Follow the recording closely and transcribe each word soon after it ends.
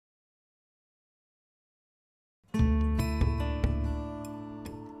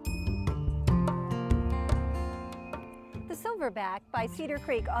Silverback by Cedar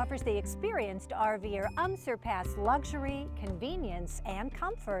Creek offers the experienced RVer unsurpassed luxury, convenience, and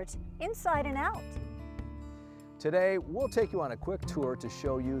comfort inside and out. Today, we'll take you on a quick tour to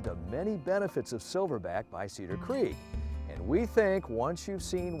show you the many benefits of Silverback by Cedar Creek. And we think once you've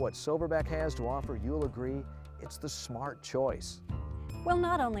seen what Silverback has to offer, you'll agree it's the smart choice. We'll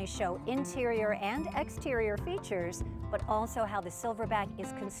not only show interior and exterior features, but also how the Silverback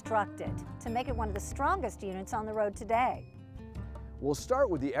is constructed to make it one of the strongest units on the road today. We'll start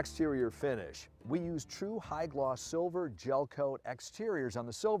with the exterior finish. We use true high-gloss silver gel coat exteriors on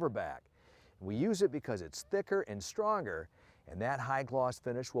the Silverback. We use it because it's thicker and stronger, and that high-gloss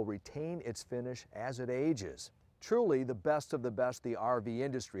finish will retain its finish as it ages. Truly the best of the best the RV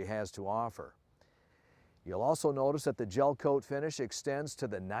industry has to offer. You'll also notice that the gel coat finish extends to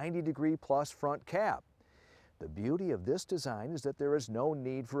the 90-degree plus front cap. The beauty of this design is that there is no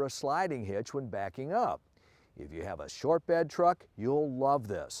need for a sliding hitch when backing up. If you have a short bed truck, you'll love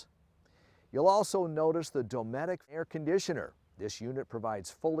this. You'll also notice the Dometic air conditioner. This unit provides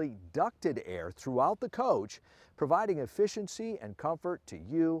fully ducted air throughout the coach, providing efficiency and comfort to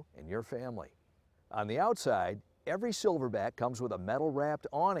you and your family. On the outside, every Silverback comes with a metal-wrapped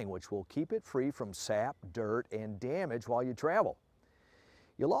awning which will keep it free from sap, dirt, and damage while you travel.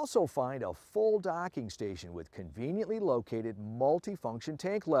 You'll also find a full docking station with conveniently located multi-function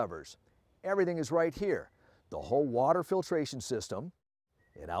tank levers. Everything is right here. The whole water filtration system,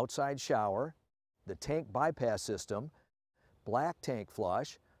 an outside shower, the tank bypass system, black tank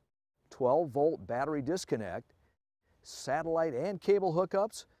flush, 12-volt battery disconnect, satellite and cable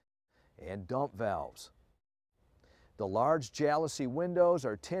hookups, and dump valves. The large jalousie windows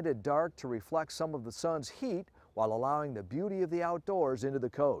are tinted dark to reflect some of the sun's heat while allowing the beauty of the outdoors into the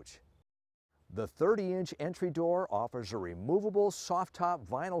coach. The 30-inch entry door offers a removable soft-top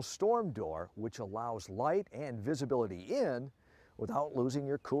vinyl storm door which allows light and visibility in without losing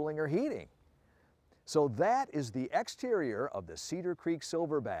your cooling or heating. So that is the exterior of the Cedar Creek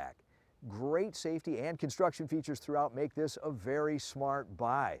Silverback. Great safety and construction features throughout make this a very smart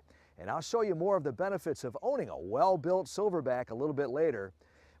buy. And I'll show you more of the benefits of owning a well-built Silverback a little bit later,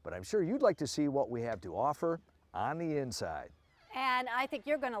 but I'm sure you'd like to see what we have to offer on the inside. And I think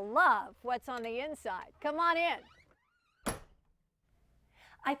you're going to love what's on the inside. Come on in.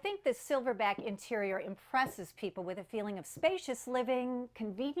 I think the Silverback interior impresses people with a feeling of spacious living,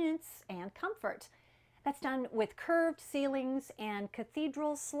 convenience, and comfort. That's done with curved ceilings and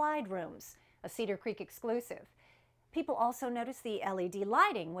cathedral slide rooms, a Cedar Creek exclusive. People also notice the LED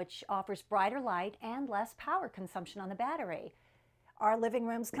lighting, which offers brighter light and less power consumption on the battery. Our living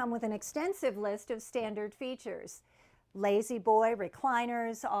rooms come with an extensive list of standard features. Lazy Boy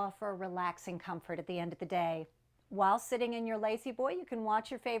recliners offer relaxing comfort at the end of the day. While sitting in your Lazy Boy, you can watch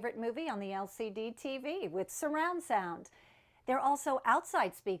your favorite movie on the LCD TV with surround sound. There are also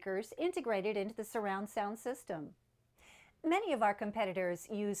outside speakers integrated into the surround sound system. Many of our competitors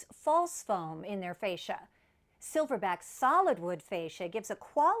use false foam in their fascia. Silverback's solid wood fascia gives a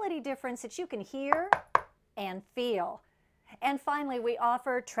quality difference that you can hear and feel. And finally, we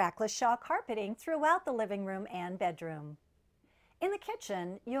offer trackless shaw carpeting throughout the living room and bedroom. In the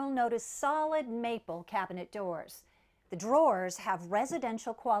kitchen, you'll notice solid maple cabinet doors. The drawers have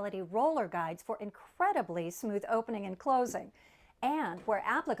residential quality roller guides for incredibly smooth opening and closing. And where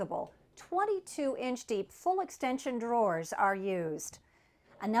applicable, 22-inch deep full extension drawers are used.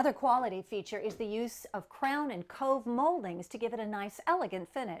 Another quality feature is the use of crown and cove moldings to give it a nice, elegant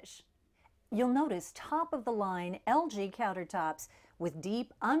finish. You'll notice top-of-the-line LG countertops with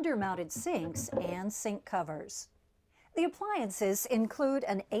deep under-mounted sinks and sink covers. The appliances include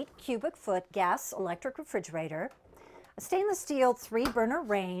an 8-cubic-foot gas electric refrigerator, a stainless steel 3-burner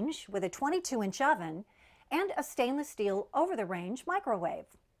range with a 22-inch oven, and a stainless steel over-the-range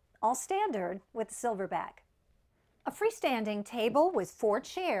microwave, all standard with the Silverback. A freestanding table with 4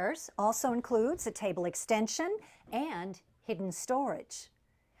 chairs also includes a table extension and hidden storage.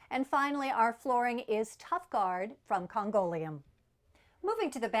 And finally, our flooring is ToughGuard from Congolium. Moving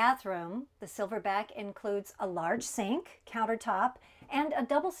to the bathroom, the Silverback includes a large sink, countertop, and a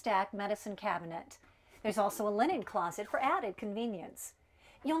double-stack medicine cabinet. There's also a linen closet for added convenience.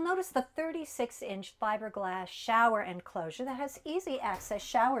 You'll notice the 36-inch fiberglass shower enclosure that has easy access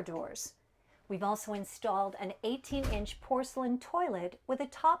shower doors. We've also installed an 18-inch porcelain toilet with a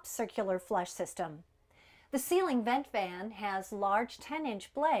top circular flush system. The ceiling vent fan has large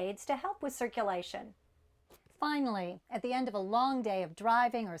 10-inch blades to help with circulation. Finally, at the end of a long day of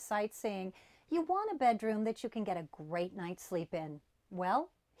driving or sightseeing, you want a bedroom that you can get a great night's sleep in.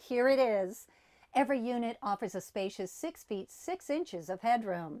 Well, here it is. Every unit offers a spacious 6 feet 6 inches of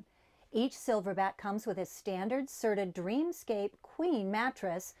headroom. Each Silverback comes with a standard Serta Dreamscape Queen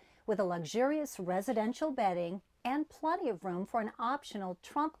mattress with a luxurious residential bedding and plenty of room for an optional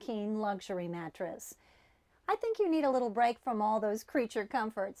Trump King luxury mattress. I think you need a little break from all those creature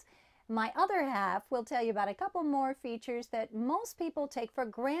comforts. My other half will tell you about a couple more features that most people take for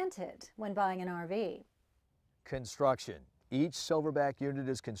granted when buying an RV. Construction. Each Silverback unit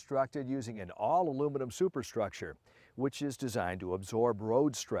is constructed using an all-aluminum superstructure, which is designed to absorb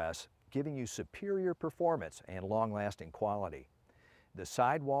road stress, giving you superior performance and long-lasting quality. The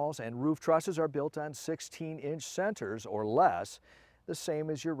sidewalls and roof trusses are built on 16-inch centers or less, the same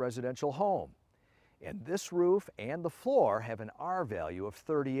as your residential home. And this roof and the floor have an R value of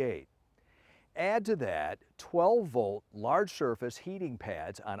 38. Add to that 12-volt large surface heating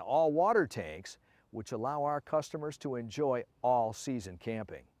pads on all water tanks, which allow our customers to enjoy all-season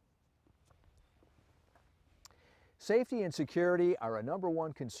camping. Safety and security are a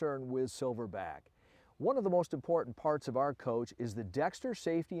 #1 concern with Silverback. One of the most important parts of our coach is the Dexter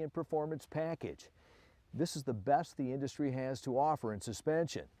Safety and Performance Package. This is the best the industry has to offer in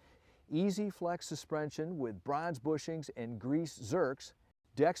suspension. Easy flex suspension with bronze bushings and grease zerks,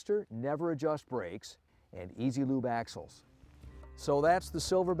 Dexter never adjust brakes, and easy lube axles. So that's the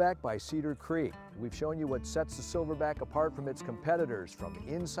Silverback by Cedar Creek. We've shown you what sets the Silverback apart from its competitors, from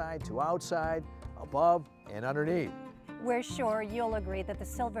inside to outside, above and underneath. We're sure you'll agree that the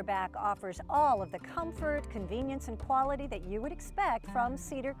Silverback offers all of the comfort, convenience, and quality that you would expect from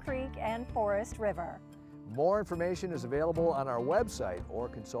Cedar Creek and Forest River. More information is available on our website or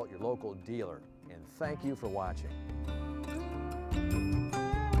consult your local dealer. And thank you for watching.